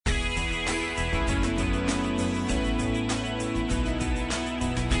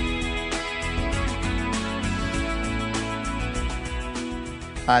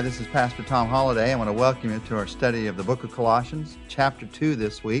Hi, this is Pastor Tom Holliday. I want to welcome you to our study of the book of Colossians, chapter 2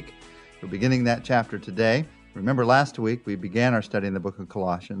 this week. We're beginning that chapter today. Remember last week we began our study in the book of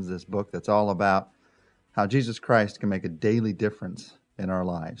Colossians, this book that's all about how Jesus Christ can make a daily difference in our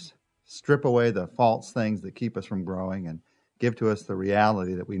lives. Strip away the false things that keep us from growing and give to us the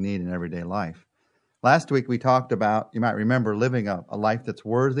reality that we need in everyday life. Last week we talked about, you might remember, living a life that's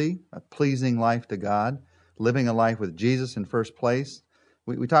worthy, a pleasing life to God, living a life with Jesus in first place.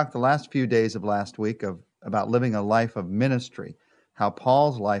 We talked the last few days of last week about living a life of ministry, how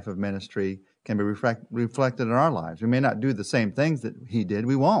Paul's life of ministry can be reflected in our lives. We may not do the same things that he did,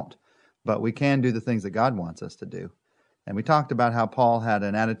 we won't, but we can do the things that God wants us to do. And we talked about how Paul had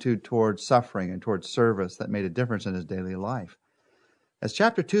an attitude towards suffering and towards service that made a difference in his daily life. As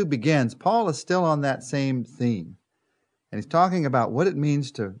chapter 2 begins, Paul is still on that same theme. And he's talking about what it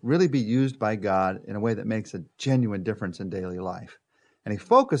means to really be used by God in a way that makes a genuine difference in daily life. And he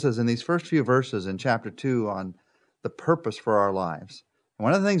focuses in these first few verses in chapter 2 on the purpose for our lives. And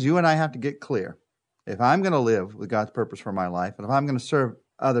one of the things you and I have to get clear, if I'm going to live with God's purpose for my life, and if I'm going to serve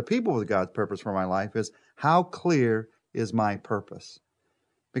other people with God's purpose for my life, is how clear is my purpose?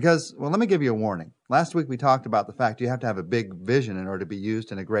 Because, well, let me give you a warning. Last week we talked about the fact you have to have a big vision in order to be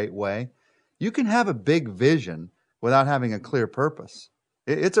used in a great way. You can have a big vision without having a clear purpose.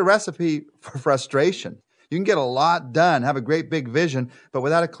 It's a recipe for frustration. You can get a lot done, have a great big vision, but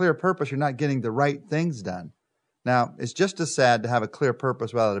without a clear purpose, you're not getting the right things done. Now, it's just as sad to have a clear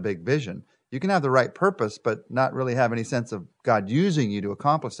purpose without a big vision. You can have the right purpose, but not really have any sense of God using you to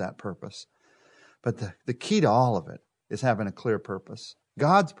accomplish that purpose. But the key to all of it is having a clear purpose.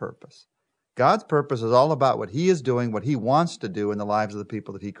 God's purpose. God's purpose is all about what He is doing, what He wants to do in the lives of the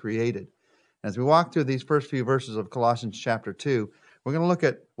people that He created. As we walk through these first few verses of Colossians chapter 2, we're going to look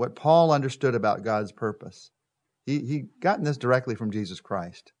at what Paul understood about God's purpose. He gotten this directly from Jesus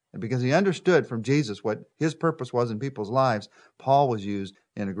Christ. And because he understood from Jesus what His purpose was in people's lives, Paul was used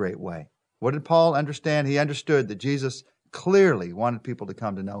in a great way. What did Paul understand? He understood that Jesus clearly wanted people to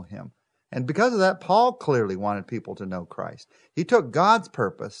come to know Him. And because of that, Paul clearly wanted people to know Christ. He took God's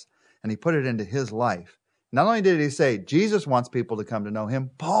purpose and he put it into his life. Not only did he say Jesus wants people to come to know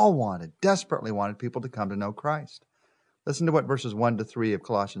Him, Paul desperately wanted people to come to know Christ. Listen to what verses 1 to 3 of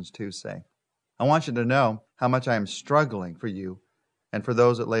Colossians 2 say. I want you to know how much I am struggling for you and for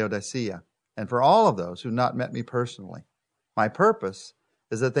those at Laodicea and for all of those who have not met me personally. My purpose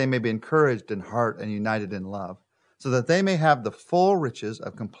is that they may be encouraged in heart and united in love, so that they may have the full riches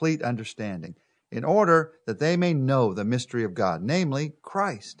of complete understanding, in order that they may know the mystery of God, namely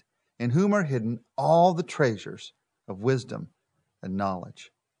Christ, in whom are hidden all the treasures of wisdom and knowledge.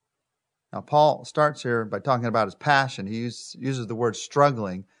 Now, Paul starts here by talking about his passion. He uses the word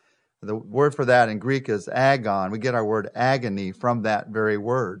struggling. The word for that in Greek is agon. We get our word agony from that very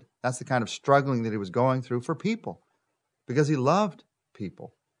word. That's the kind of struggling that he was going through for people, because he loved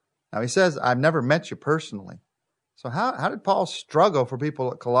people. Now, he says, I've never met you personally. So how did Paul struggle for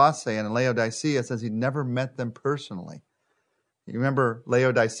people at Colossae and in Laodicea since he'd never met them personally? You remember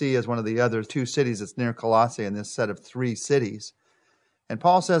Laodicea is one of the other two cities that's near Colossae in this set of three cities. And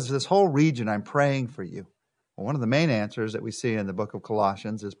Paul says, this whole region, I'm praying for you. Well, one of the main answers that we see in the book of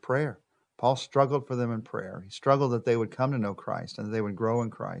Colossians is prayer. Paul struggled for them in prayer. He struggled that they would come to know Christ and that they would grow in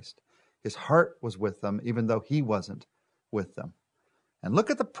Christ. His heart was with them, even though he wasn't with them. And look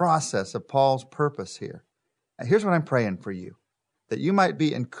at the process of Paul's purpose here. And here's what I'm praying for you, that you might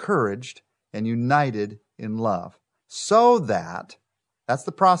be encouraged and united in love, so that, that's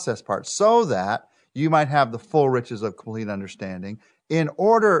the process part, so that you might have the full riches of complete understanding, in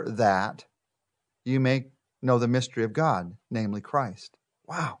order that you may know the mystery of God, namely Christ.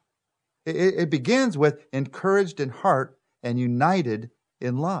 Wow. It begins with encouraged in heart and united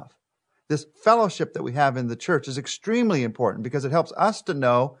in love. This fellowship that we have in the church is extremely important because it helps us to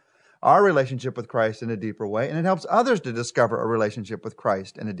know our relationship with Christ in a deeper way, and it helps others to discover a relationship with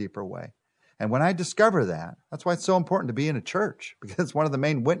Christ in a deeper way. And when I discover that, that's why it's so important to be in a church, because it's one of the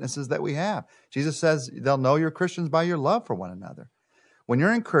main witnesses that we have. Jesus says they'll know you're Christians by your love for one another. When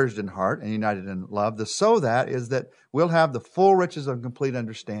you're encouraged in heart and united in love, the so that is that we'll have the full riches of complete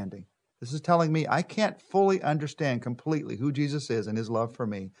understanding. This is telling me I can't fully understand completely who Jesus is and His love for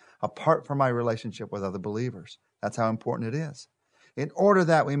me apart from my relationship with other believers. That's how important it is. In order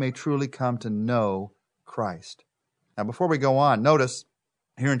that we may truly come to know Christ. Now, before we go on, notice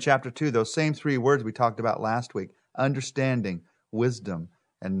here in chapter 2, those same three words we talked about last week, understanding, wisdom,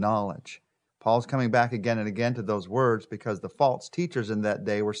 and knowledge. Paul's coming back again and again to those words because the false teachers in that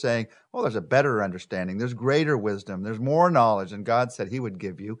day were saying, well, there's a better understanding, there's greater wisdom, there's more knowledge than God said He would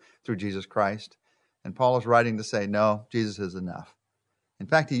give you through Jesus Christ. And Paul is writing to say, no, Jesus is enough. In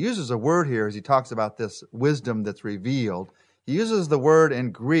fact, he uses a word here as he talks about this wisdom that's revealed. He uses the word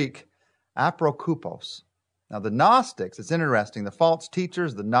in Greek, aprokupos. Now, the Gnostics, it's interesting, the false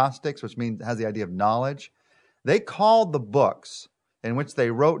teachers, the Gnostics, which means has the idea of knowledge, they called the books in which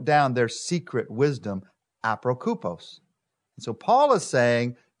they wrote down their secret wisdom aprokupos. And so Paul is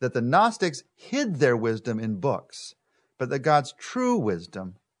saying that the Gnostics hid their wisdom in books, but that God's true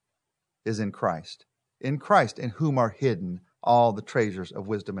wisdom is in Christ in whom are hidden all the treasures of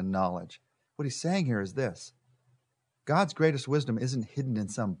wisdom and knowledge. What he's saying here is this: God's greatest wisdom isn't hidden in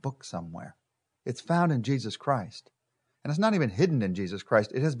some book somewhere. It's found in Jesus Christ. And it's not even hidden in Jesus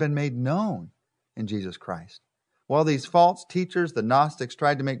Christ. It has been made known in Jesus Christ. While these false teachers, the Gnostics,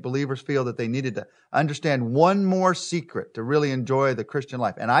 tried to make believers feel that they needed to understand one more secret to really enjoy the Christian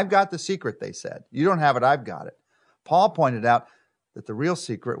life. And I've got the secret, they said. You don't have it, I've got it. Paul pointed out that the real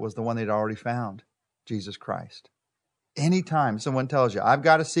secret was the one they'd already found, Jesus Christ. Anytime someone tells you, I've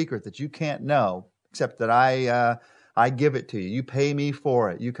got a secret that you can't know, except that I give it to you. You pay me for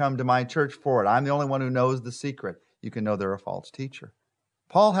it. You come to my church for it. I'm the only one who knows the secret. You can know they're a false teacher.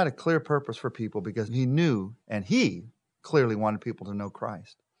 Paul had a clear purpose for people because he knew, and he clearly wanted people to know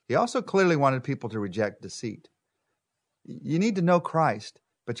Christ. He also clearly wanted people to reject deceit. You need to know Christ,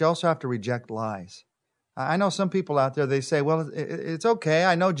 but you also have to reject lies. I know some people out there, they say, well, it's okay.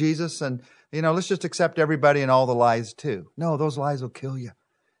 I know Jesus, and let's just accept everybody and all the lies too. No, those lies will kill you.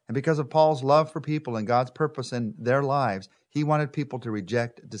 And because of Paul's love for people and God's purpose in their lives, he wanted people to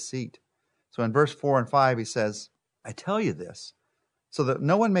reject deceit. So in verse 4 and 5, he says, I tell you this, so that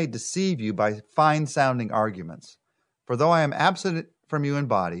no one may deceive you by fine-sounding arguments. For though I am absent from you in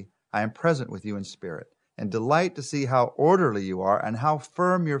body, I am present with you in spirit, and delight to see how orderly you are and how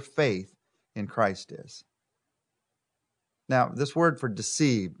firm your faith in Christ is. Now, this word for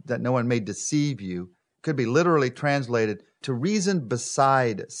deceive, that no one may deceive you, could be literally translated to reason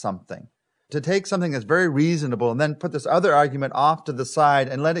beside something. To take something that's very reasonable and then put this other argument off to the side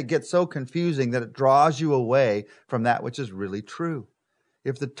and let it get so confusing that it draws you away from that which is really true.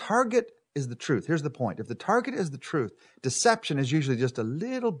 If the target is the truth, here's the point. If the target is the truth, deception is usually just a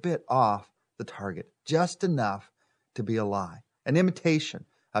little bit off the target, just enough to be a lie. An imitation,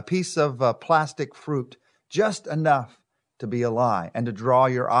 a piece of plastic fruit, just enough to be a lie and to draw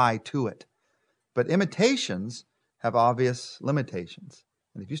your eye to it. But imitations have obvious limitations.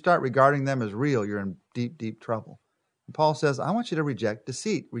 And if you start regarding them as real, you're in deep, deep trouble. And Paul says, I want you to reject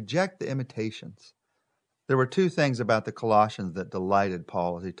deceit. Reject the imitations. There were two things about the Colossians that delighted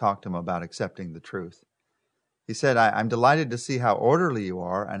Paul as he talked to them about accepting the truth. He said, I'm delighted to see how orderly you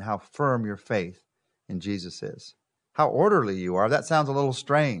are and how firm your faith in Jesus is. How orderly you are, that sounds a little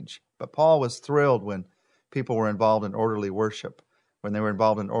strange. But Paul was thrilled when people were involved in orderly worship, when they were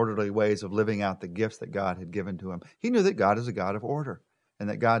involved in orderly ways of living out the gifts that God had given to him. He knew that God is a God of order and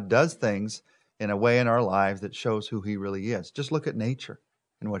that God does things in a way in our lives that shows who he really is. Just look at nature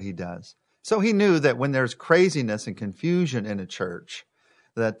and what he does. So he knew that when there's craziness and confusion in a church,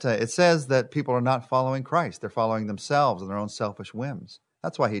 that it says that people are not following Christ. They're following themselves and their own selfish whims.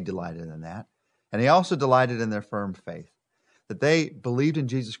 That's why he delighted in that. And he also delighted in their firm faith, that they believed in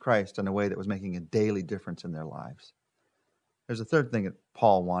Jesus Christ in a way that was making a daily difference in their lives. There's a third thing that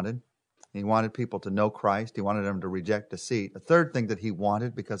Paul wanted. He wanted people to know Christ. He wanted them to reject deceit. A third thing that he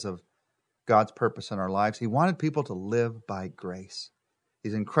wanted because of God's purpose in our lives, he wanted people to live by grace.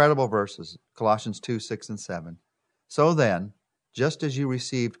 These incredible verses, Colossians 2, 6, and 7. So then, just as you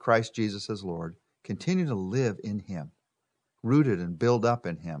received Christ Jesus as Lord, continue to live in him, rooted and built up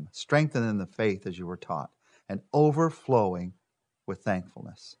in him, strengthened in the faith as you were taught, and overflowing with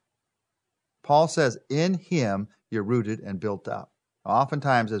thankfulness. Paul says, in him you're rooted and built up.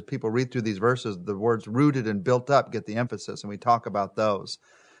 Oftentimes, as people read through these verses, the words rooted and built up get the emphasis, and we talk about those.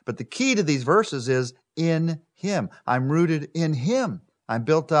 But the key to these verses is in him. I'm rooted in him. I'm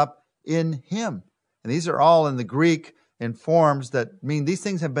built up in him. And these are all in the Greek in forms that mean these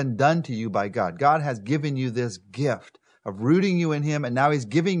things have been done to you by God. God has given you this gift of rooting you in him, and now he's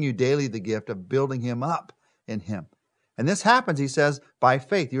giving you daily the gift of building him up in him. And this happens, he says, by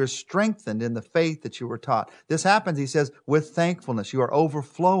faith. You are strengthened in the faith that you were taught. This happens, he says, with thankfulness. You are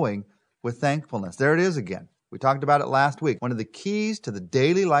overflowing with thankfulness. There it is again. We talked about it last week. One of the keys to the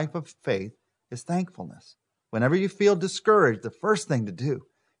daily life of faith is thankfulness. Whenever you feel discouraged, the first thing to do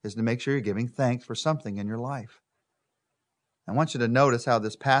is to make sure you're giving thanks for something in your life. I want you to notice how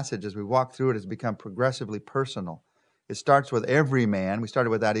this passage, as we walk through it, has become progressively personal. It starts with every man. We started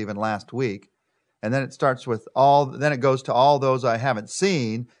with that even last week. And then it starts with then it goes to all those I haven't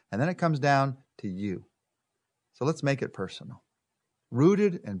seen, and then it comes down to you. So let's make it personal.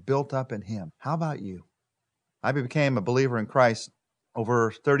 Rooted and built up in him. How about you? I became a believer in Christ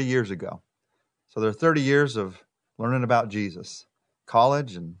over 30 years ago. So there are 30 years of learning about Jesus.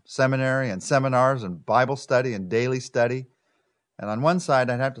 College and seminary and seminars and Bible study and daily study. And on one side,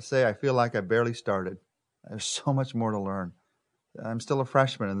 I'd have to say I feel like I barely started. There's so much more to learn. I'm still a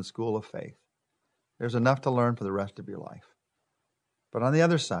freshman in the school of faith. There's enough to learn for the rest of your life. But on the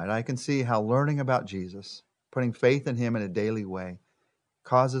other side, I can see how learning about Jesus, putting faith in Him in a daily way,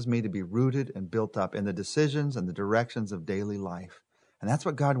 causes me to be rooted and built up in the decisions and the directions of daily life. And that's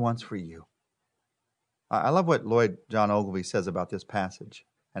what God wants for you. I love what Lloyd John Ogilvie says about this passage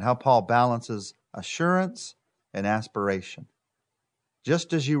and how Paul balances assurance and aspiration.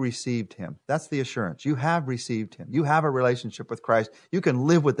 Just as you received Him, that's the assurance. You have received Him. You have a relationship with Christ. You can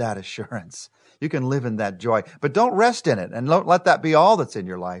live with that assurance. You can live in that joy. But don't rest in it and don't let that be all that's in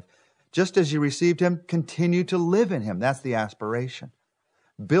your life. Just as you received Him, continue to live in Him. That's the aspiration.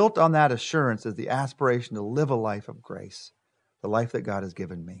 Built on that assurance is the aspiration to live a life of grace, the life that God has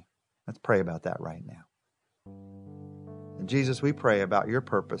given me. Let's pray about that right now. And Jesus, we pray about your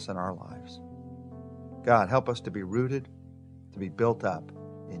purpose in our lives. God, help us to be rooted, to be built up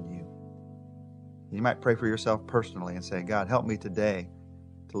in you. You might pray for yourself personally and say, God, help me today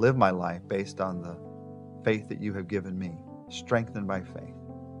to live my life based on the faith that you have given me, strengthened by faith.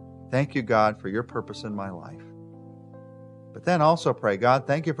 Thank you, God, for your purpose in my life. But then also pray, God,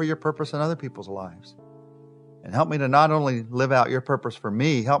 thank you for your purpose in other people's lives. And help me to not only live out your purpose for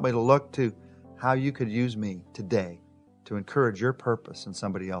me, help me to look to how you could use me today to encourage your purpose in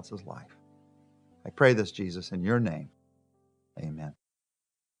somebody else's life. I pray this, Jesus, in your name. Amen.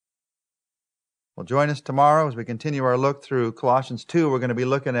 Well, join us tomorrow as we continue our look through Colossians 2. We're going to be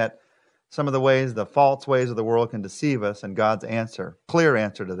looking at some of the ways, the false ways of the world can deceive us, and God's answer, clear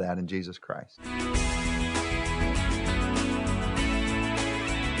answer to that in Jesus Christ.